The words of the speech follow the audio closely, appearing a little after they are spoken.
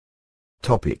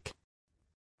Topic: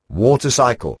 Water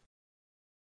cycle.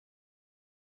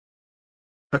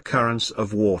 Occurrence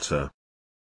of water.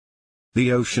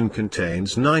 The ocean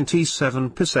contains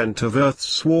 97% of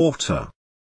Earth's water.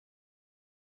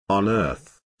 On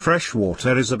Earth, fresh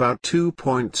water is about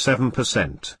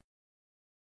 2.7%.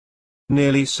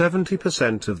 Nearly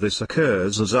 70% of this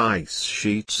occurs as ice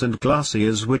sheets and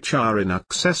glaciers which are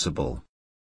inaccessible.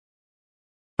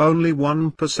 Only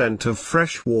 1% of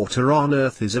fresh water on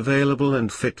Earth is available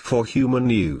and fit for human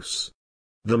use.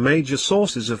 The major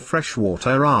sources of fresh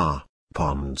water are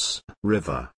ponds,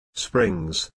 river,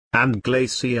 springs, and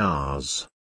glaciers.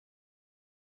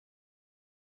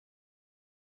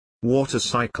 Water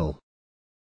cycle.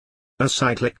 A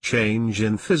cyclic change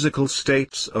in physical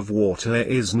states of water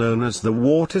is known as the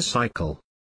water cycle.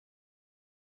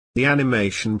 The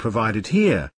animation provided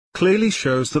here clearly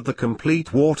shows that the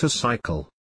complete water cycle.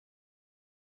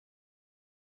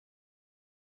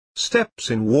 Steps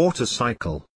in water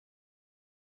cycle.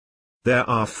 There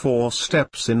are 4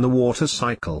 steps in the water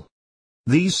cycle.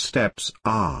 These steps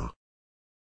are: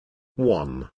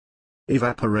 1.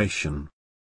 Evaporation.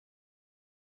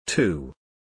 2.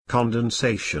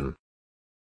 Condensation.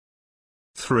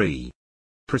 3.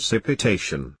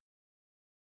 Precipitation.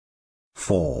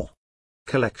 4.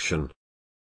 Collection.